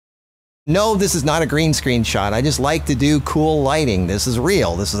No, this is not a green screen shot. I just like to do cool lighting. This is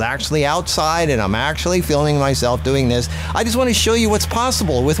real. This is actually outside and I'm actually filming myself doing this. I just want to show you what's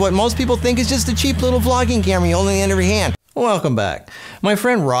possible with what most people think is just a cheap little vlogging camera you hold in the end of your hand. Welcome back. My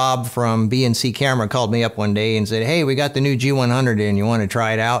friend Rob from B&C Camera called me up one day and said, hey, we got the new G100 in. You want to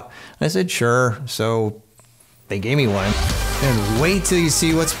try it out? I said, sure. So they gave me one. And wait till you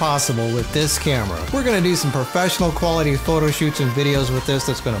see what's possible with this camera. We're gonna do some professional quality photo shoots and videos with this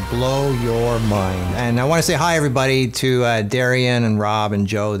that's gonna blow your mind. And I wanna say hi everybody to Darian and Rob and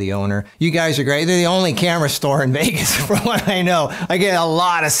Joe, the owner. You guys are great. They're the only camera store in Vegas from what I know. I get a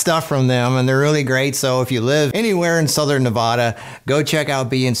lot of stuff from them and they're really great. So if you live anywhere in Southern Nevada, go check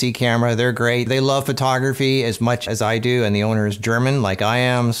out B&C Camera. They're great. They love photography as much as I do, and the owner is German like I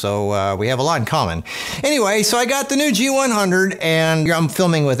am. So we have a lot in common. Anyway, so I got the new G100 and I'm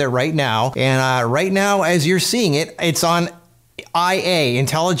filming with it right now. And right now, as you're seeing it, it's on IA,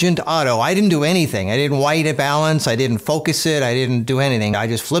 Intelligent Auto. I didn't do anything. I didn't white it balance. I didn't focus it. I didn't do anything. I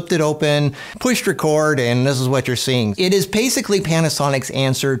just flipped it open, pushed record, and this is what you're seeing. It is basically Panasonic's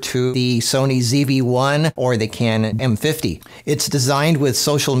answer to the Sony ZV-E10 or the Canon M50. It's designed with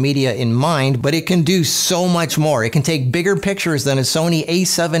social media in mind, but it can do so much more. It can take bigger pictures than a Sony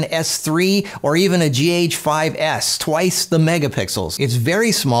A7Siii or even a GH5S, twice the megapixels. It's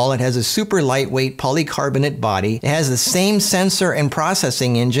very small. It has a super lightweight polycarbonate body. It has the same sensor and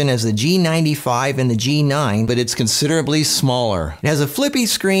processing engine as the G95 and the G9, but it's considerably smaller. It has a flippy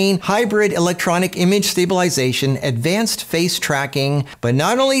screen, hybrid electronic image stabilization, advanced face tracking, but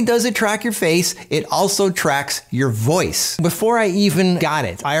not only does it track your face, it also tracks your voice. Before I even got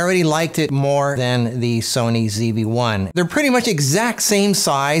it, I already liked it more than the Sony ZV-E10. They're pretty much exact same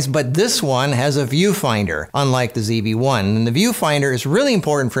size, but this one has a viewfinder, unlike the ZV-E10. And the viewfinder is really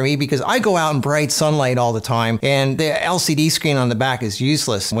important for me because I go out in bright sunlight all the time, and the LCD screen on the back is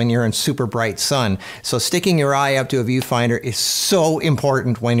useless when you're in super bright sun. So sticking your eye up to a viewfinder is so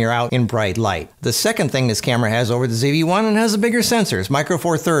important when you're out in bright light. The second thing this camera has over the ZV-E10, and has a bigger sensors, micro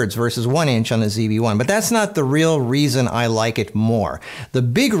four thirds versus 1 inch on the ZV-E10. But that's not the real reason I like it more. The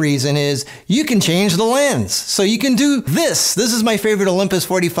big reason is you can change the lens. So you can do this. This is my favorite Olympus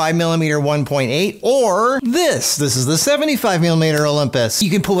 45mm 1.8, or this. This is the 75mm Olympus. You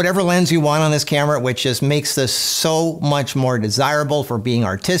can put whatever lens you want on this camera, which just makes this so much more desirable for being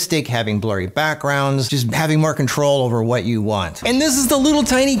artistic, having blurry backgrounds, just having more control over what you want. And this is the little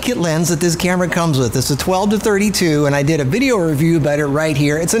tiny kit lens that this camera comes with. It's a 12-32, and I did a video review about it right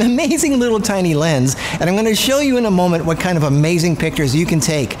here. It's an amazing little tiny lens, and I'm going to show you in a moment what kind of amazing pictures you can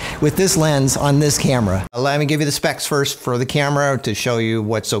take with this lens on this camera. Let me give you the specs first for the camera to show you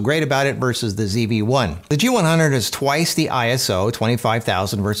what's so great about it versus the ZV-E10. The G100 is twice the ISO,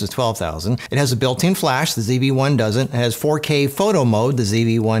 25,000 versus 12,000. It has a built-in flash, the ZV-E10 doesn't. It has 4K photo mode, the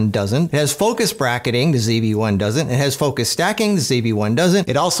ZV-E10 doesn't. It has focus bracketing, the ZV-E10 doesn't. It has focus stacking, the ZV-E10 doesn't.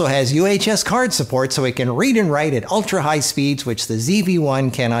 It also has UHS card support, so it can read and write at ultra high speeds, which the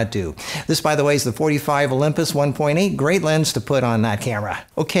ZV-E10 cannot do. This, by the way, is the 45 Olympus 1.8. Great lens to put on that camera.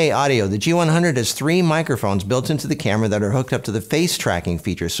 Okay, audio. The G100 has 3 microphones built into the camera that are hooked up to the face tracking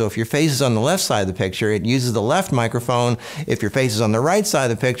feature. So if your face is on the left side of the picture, it uses the left microphone. If your face is on the right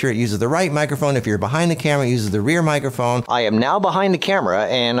side of the picture, it uses the right microphone. If you're behind the camera, it uses the rear microphone. I am now behind the camera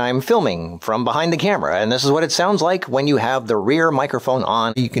and I'm filming from behind the camera, and this is what it sounds like when you have the rear microphone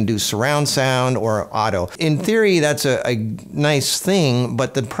on. You can do surround sound or auto. In theory, that's a nice thing,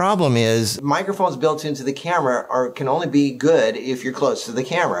 but the problem is microphones built into the camera can only be good if you're close to the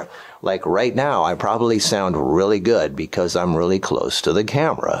camera. Like right now, I probably sound really good because I'm really close to the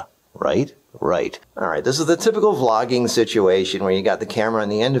camera, right? Right. All right, this is the typical vlogging situation where you got the camera on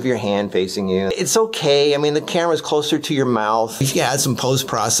the end of your hand facing you. It's okay. I mean, the camera's closer to your mouth. If you add some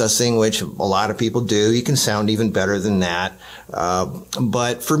post-processing, which a lot of people do, you can sound even better than that.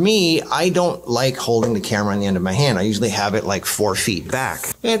 But for me, I don't like holding the camera on the end of my hand. I usually have it like 4 feet back.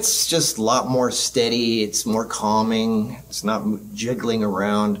 It's just a lot more steady. It's more calming. It's not jiggling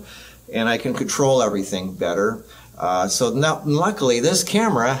around, and I can control everything better. So now, luckily, this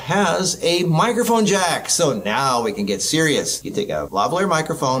camera has a microphone jack. So now we can get serious. You take a lavalier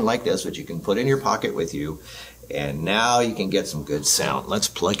microphone like this, which you can put in your pocket with you, and now you can get some good sound. Let's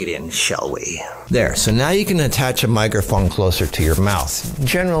plug it in, shall we? There, so now you can attach a microphone closer to your mouth.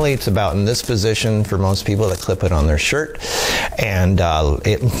 Generally, it's about in this position for most people that clip it on their shirt, and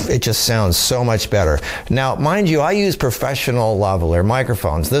it just sounds so much better. Now, mind you, I use professional lavalier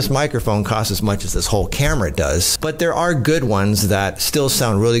microphones. This microphone costs as much as this whole camera does, but there are good ones that still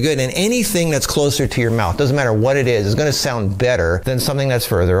sound really good, and anything that's closer to your mouth, doesn't matter what it is going to sound better than something that's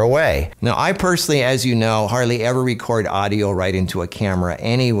further away. Now, I personally, as you know, hardly hardly ever record audio right into a camera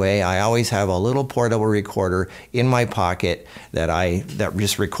anyway. I always have a little portable recorder in my pocket that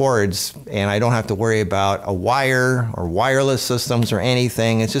just records, and I don't have to worry about a wire or wireless systems or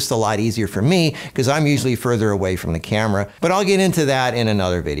anything. It's just a lot easier for me because I'm usually further away from the camera. But I'll get into that in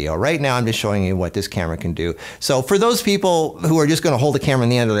another video. Right now I'm just showing you what this camera can do. So for those people who are just going to hold the camera in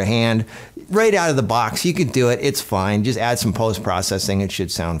the end of their hand, right out of the box, you could do it. It's fine. Just add some post-processing. It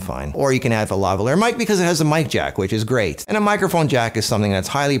should sound fine. Or you can add a lavalier mic because it has a mic jack, which is great. And a microphone jack is something that's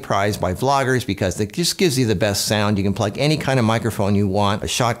highly prized by vloggers because it just gives you the best sound. You can plug any kind of microphone you want, a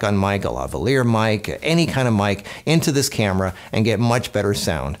shotgun mic, a lavalier mic, any kind of mic into this camera and get much better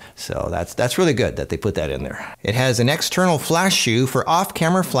sound. So that's really good that they put that in there. It has an external flash shoe for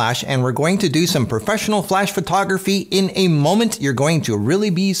off-camera flash, and we're going to do some professional flash photography in a moment. You're going to really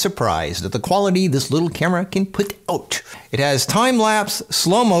be surprised at the quality this little camera can put out. It has time-lapse,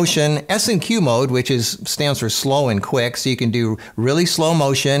 slow motion, S&Q mode, which stands for slow and quick, so you can do really slow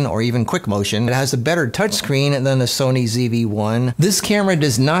motion or even quick motion. It has a better touchscreen than the Sony ZV-E10. This camera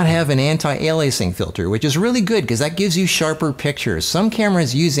does not have an anti-aliasing filter, which is really good because that gives you sharper pictures. Some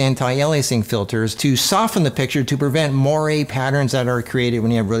cameras use anti-aliasing filters to soften the picture to prevent moire patterns that are created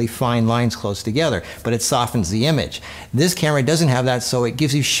when you have really fine lines close together, but it softens the image. This camera doesn't have that, so it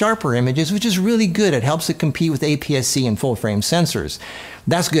gives you sharper images, which is really good. It helps it compete with APS-C and full-frame sensors.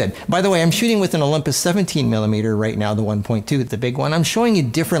 That's good. By the way, I'm shooting with an Olympus 17mm right now, the 1.2, the big one. I'm showing you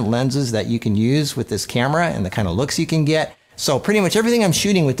different lenses that you can use with this camera and the kind of looks you can get. So pretty much everything I'm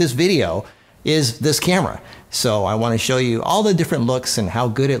shooting with this video is this camera. So I want to show you all the different looks and how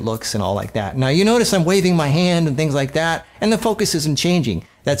good it looks and all like that. Now you notice I'm waving my hand and things like that, and the focus isn't changing.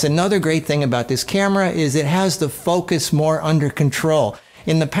 That's another great thing about this camera is it has the focus more under control.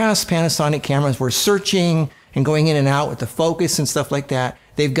 In the past, Panasonic cameras were searching and going in and out with the focus and stuff like that.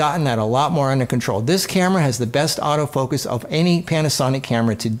 They've gotten that a lot more under control. This camera has the best autofocus of any Panasonic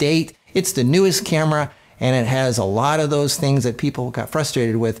camera to date. It's the newest camera, and it has a lot of those things that people got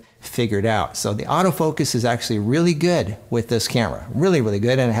frustrated with figured out. So the autofocus is actually really good with this camera. Really, really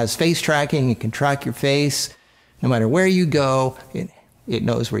good. And it has face tracking. You can track your face. No matter where you go, it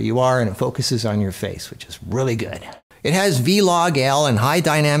knows where you are and it focuses on your face, which is really good. It has V-Log-L and high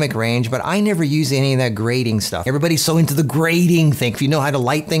dynamic range, but I never use any of that grading stuff. Everybody's so into the grading thing. If you know how to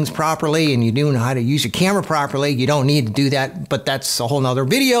light things properly and you know how to use your camera properly, you don't need to do that, but that's a whole nother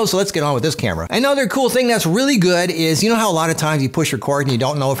video, so let's get on with this camera. Another cool thing that's really good is, you know how a lot of times you push record and you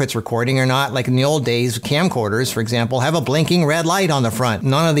don't know if it's recording or not? Like in the old days, camcorders, for example, have a blinking red light on the front.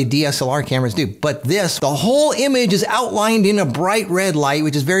 None of the DSLR cameras do, but this, the whole image is outlined in a bright red light,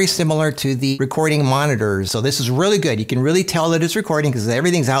 which is very similar to the recording monitors. So this is really good. You can really tell that it's recording because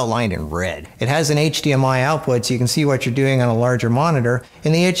everything's outlined in red. It has an HDMI output, so you can see what you're doing on a larger monitor.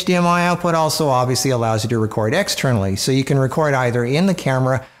 And the HDMI output also obviously allows you to record externally. So you can record either in the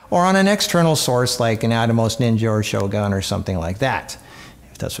camera or on an external source like an Atomos Ninja or Shogun or something like that.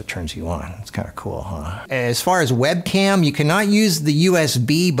 If that's what turns you on. It's kind of cool, huh? As far as webcam, you cannot use the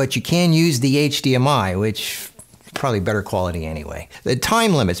USB, but you can use the HDMI, which probably better quality anyway. The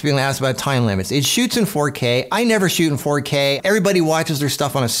time limits, people ask about time limits. It shoots in 4K. I never shoot in 4K. Everybody watches their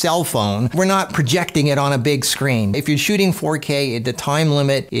stuff on a cell phone. We're not projecting it on a big screen. If you're shooting 4K, the time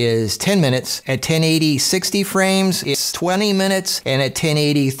limit is 10 minutes. At 1080 60 frames, it's 20 minutes. And at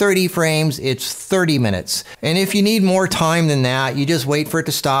 1080 30 frames, it's 30 minutes. And if you need more time than that, you just wait for it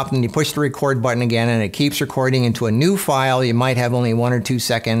to stop and you push the record button again and it keeps recording into a new file. You might have only 1 or 2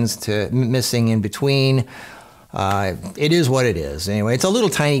 seconds missing in between. It is what it is. Anyway, it's a little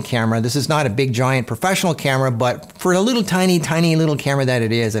tiny camera. This is not a big giant professional camera, but for a little tiny little camera that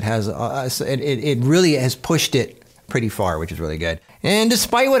it is, it has it really has pushed it pretty far, which is really good. And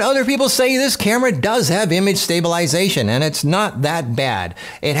despite what other people say, this camera does have image stabilization, and it's not that bad.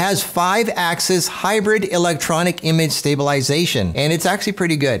 It has 5-axis hybrid electronic image stabilization, and it's actually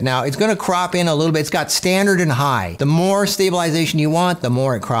pretty good. Now, it's going to crop in a little bit. It's got standard and high. The more stabilization you want, the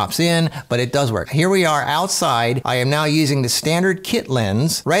more it crops in, but it does work. Here we are outside. I am now using the standard kit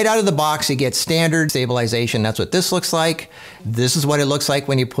lens. Right out of the box, you get standard stabilization. That's what this looks like. This is what it looks like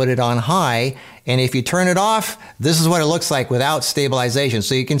when you put it on high. And if you turn it off, this is what it looks like without stabilization.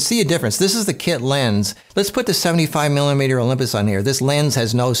 So you can see a difference. This is the kit lens. Let's put the 75mm Olympus on here. This lens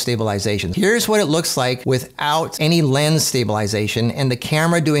has no stabilization. Here's what it looks like without any lens stabilization and the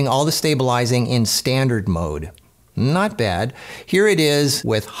camera doing all the stabilizing in standard mode. Not bad. Here it is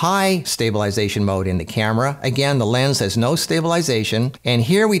with high stabilization mode in the camera. Again, the lens has no stabilization. And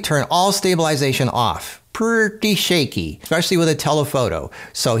here we turn all stabilization off. pretty shaky, especially with a telephoto.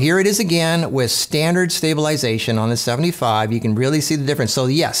 So here it is again with standard stabilization on the 75. You can really see the difference. So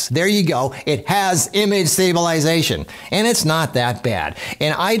yes, there you go. It has image stabilization and it's not that bad.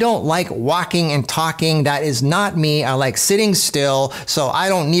 And I don't like walking and talking. That is not me. I like sitting still. So I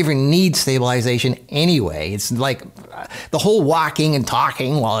don't even need stabilization anyway. It's like the whole walking and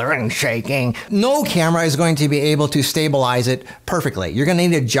talking while they're shaking. No camera is going to be able to stabilize it perfectly. You're going to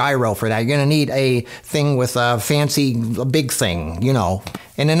need a gyro for that. You're going to need a thing with a fancy big thing, you know.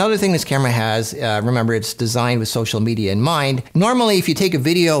 And another thing this camera has, remember it's designed with social media in mind. Normally if you take a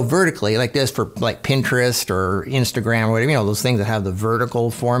video vertically like this for like Pinterest or Instagram or whatever, you know, those things that have the vertical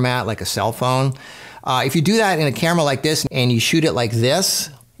format like a cell phone. If you do that in a camera like this and you shoot it like this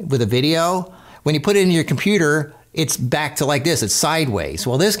with a video, when you put it in your computer, it's back to like this, it's sideways.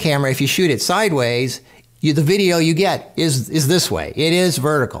 Well, this camera, if you shoot it sideways, the video you get is this way. It is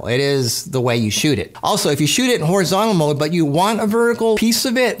vertical. It is the way you shoot it. Also, if you shoot it in horizontal mode, but you want a vertical piece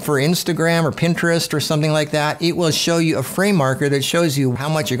of it for Instagram or Pinterest or something like that, it will show you a frame marker that shows you how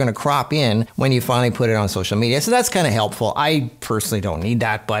much you're going to crop in when you finally put it on social media. So that's kind of helpful. I personally don't need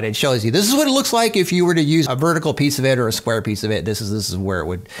that, but it shows you this is what it looks like if you were to use a vertical piece of it or a square piece of it. This is where it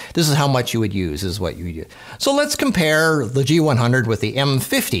would, this is how much you would use, this is what you would use. So let's compare the G100 with the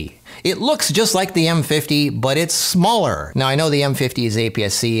M50. It looks just like the M50, but it's smaller. Now I know the M50 is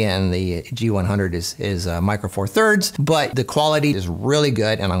APS-C and the G100 is micro four thirds, but the quality is really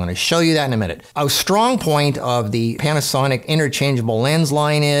good and I'm going to show you that in a minute. A strong point of the Panasonic interchangeable lens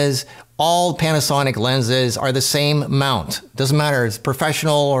line is all Panasonic lenses are the same mount. Doesn't matter if it's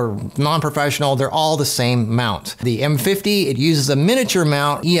professional or non-professional, they're all the same mount. The M50, it uses a miniature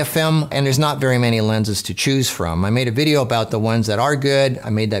mount, EFM, and there's not very many lenses to choose from. I made a video about the ones that are good. I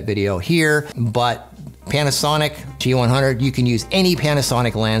made that video here, but Panasonic G100, you can use any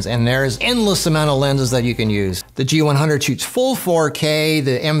Panasonic lens and there's endless amount of lenses that you can use. The G100 shoots full 4K,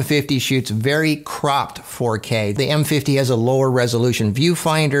 the M50 shoots very cropped 4K. The M50 has a lower resolution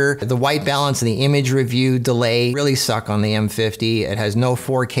viewfinder. The white balance and the image review delay really suck on the M50. It has no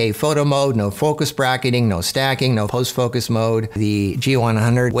 4K photo mode, no focus bracketing, no stacking, no post-focus mode. The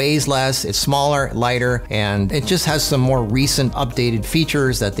G100 weighs less, it's smaller, lighter, and it just has some more recent updated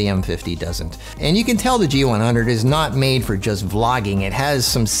features that the M50 doesn't. And you can tell the G100 is not made for just vlogging. It has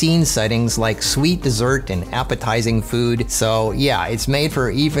some scene settings like sweet dessert and appetizing food. So yeah, it's made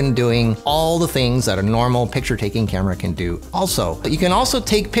for even doing all the things that a normal picture taking camera can do. Also, you can also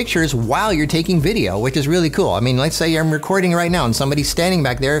take pictures while you're taking video, which is really cool. I mean, let's say I'm recording right now and somebody's standing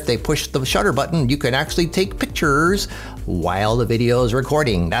back there. If they push the shutter button, you can actually take pictures while the video is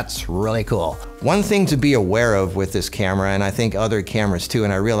recording. That's really cool. One thing to be aware of with this camera, and I think other cameras too,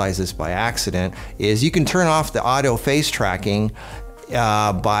 and I realized this by accident, is you can turn off the auto face tracking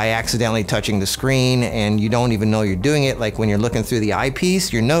by accidentally touching the screen and you don't even know you're doing it. Like when you're looking through the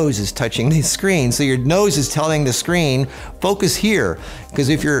eyepiece, your nose is touching the screen. So your nose is telling the screen, focus here. Because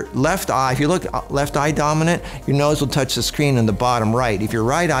if you're left eye, if you look left eye dominant, your nose will touch the screen on the bottom right. If you're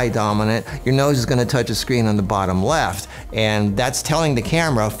right eye dominant, your nose is going to touch the screen on the bottom left. And that's telling the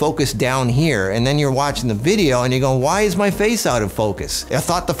camera, focus down here. And then you're watching the video and you're going, why is my face out of focus? I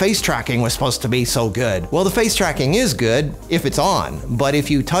thought the face tracking was supposed to be so good. Well, the face tracking is good if it's on. But if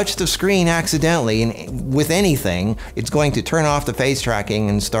you touch the screen accidentally and with anything, it's going to turn off the face tracking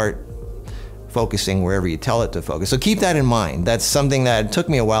and start focusing wherever you tell it to focus. So keep that in mind. That's something that took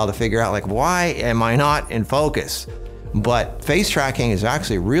me a while to figure out, like, why am I not in focus? But face tracking is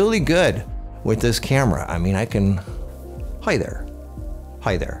actually really good with this camera. I mean, I can, hi there,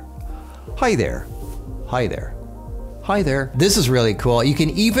 hi there, hi there, hi there. Hi there. This is really cool. You can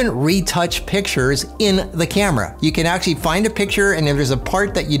even retouch pictures in the camera. You can actually find a picture and if there's a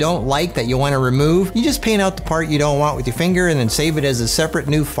part that you don't like that you want to remove, you just paint out the part you don't want with your finger and then save it as a separate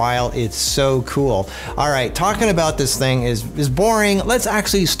new file. It's so cool. All right, talking about this thing is boring. Let's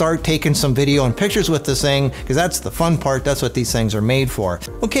actually start taking some video and pictures with this thing because that's the fun part. That's what these things are made for.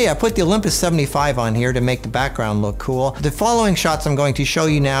 Okay, I put the Olympus 75 on here to make the background look cool. The following shots I'm going to show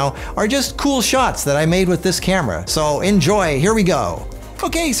you now are just cool shots that I made with this camera. So enjoy, here we go.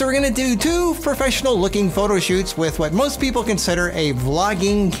 Okay, so we're gonna do two professional looking photo shoots with what most people consider a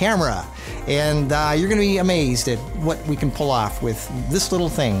vlogging camera. And you're gonna be amazed at what we can pull off with this little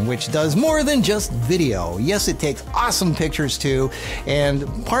thing, which does more than just video. Yes, it takes awesome pictures too.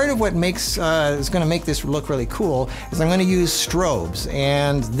 And part of what makes is gonna make this look really cool is I'm gonna use strobes.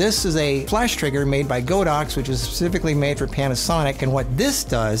 And this is a flash trigger made by Godox, which is specifically made for Panasonic. And what this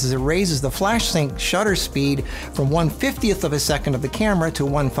does is it raises the flash sync shutter speed from 1/50th of a second of the camera to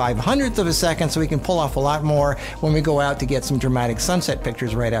 1/500th of a second, so we can pull off a lot more when we go out to get some dramatic sunset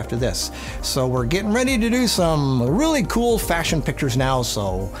pictures right after this. So we're getting ready to do some really cool fashion pictures now,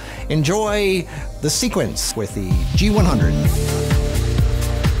 so enjoy the sequence with the G100.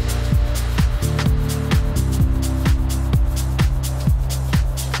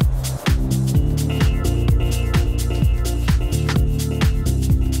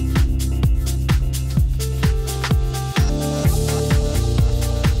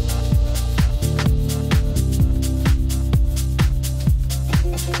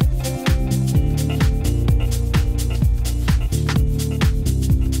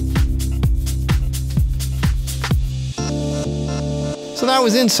 So that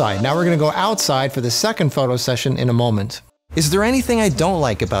was inside. Now we're going to go outside for the second photo session in a moment. Is there anything I don't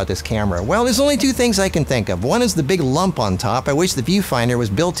like about this camera? Well, there's only two things I can think of. One is the big lump on top. I wish the viewfinder was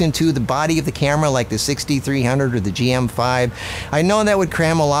built into the body of the camera like the 6300 or the GM5. I know that would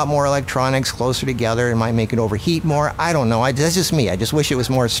cram a lot more electronics closer together and might make it overheat more. I don't know. That's just me. I just wish it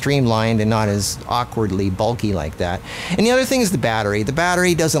was more streamlined and not as awkwardly bulky like that. And the other thing is the battery. The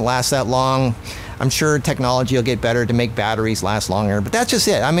battery doesn't last that long. I'm sure technology will get better to make batteries last longer, but that's just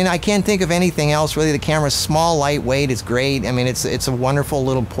it. I mean, I can't think of anything else really. The camera's small, lightweight, it's great. I mean, it's a wonderful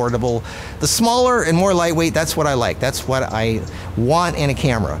little portable. The smaller and more lightweight, that's what I like. That's what I want in a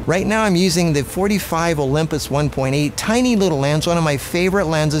camera. Right now I'm using the 45 Olympus 1.8, tiny little lens, one of my favorite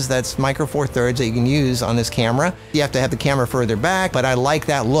lenses that's micro four thirds that you can use on this camera. You have to have the camera further back, but I like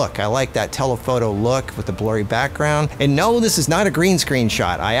that look. I like that telephoto look with the blurry background. And no, this is not a green screen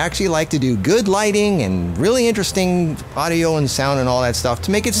shot. I actually like to do good lighting and really interesting audio and sound and all that stuff to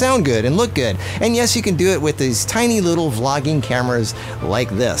make it sound good and look good. And yes, you can do it with these tiny little vlogging cameras like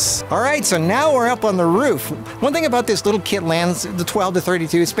this. All right, so now we're up on the roof. One thing about this little kit lens, the 12 to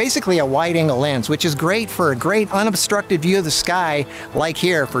 32, it's basically a wide angle lens, which is great for a great unobstructed view of the sky like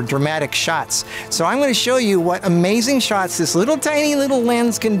here for dramatic shots. So I'm going to show you what amazing shots this little tiny little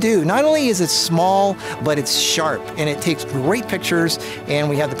lens can do. Not only is it small, but it's sharp and it takes great pictures. And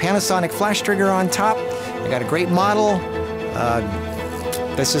we have the Panasonic flash trigger on top. I got a great model.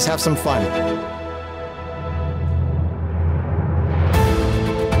 Let's just have some fun.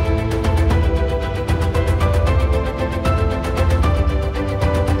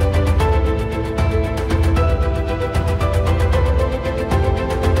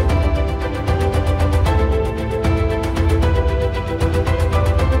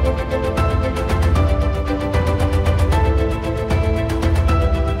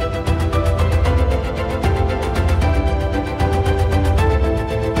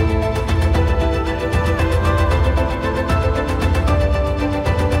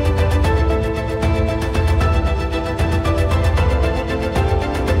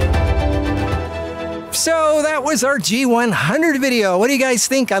 So that was our G100 video. What do you guys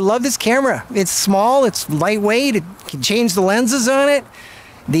think? I love this camera. It's small, it's lightweight, it can change the lenses on it.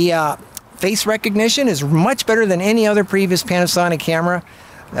 The face recognition is much better than any other previous Panasonic camera.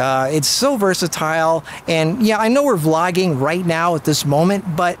 It's so versatile, and yeah, I know we're vlogging right now at this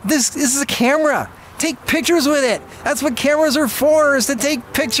moment, but this is a camera. Take pictures with it. That's what cameras are for, is to take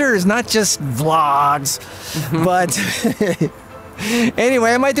pictures, not just vlogs. But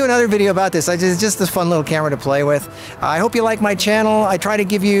anyway, I might do another video about this. It's just this fun little camera to play with. I hope you like my channel. I try to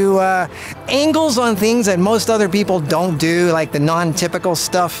give you angles on things that most other people don't do, like the non-typical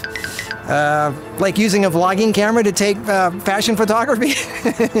stuff. Like using a vlogging camera to take fashion photography.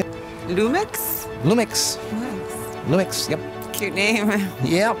 Lumix? Lumix. Lumix, yep. Cute name.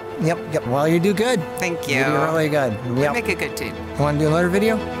 Yep. Well, you do good. Thank you. You do really good. Yep. Make a good tune. You want to do another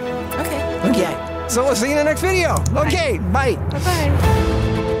video? Okay. Okay. So we'll see you in the next video. Okay, bye. Bye-bye.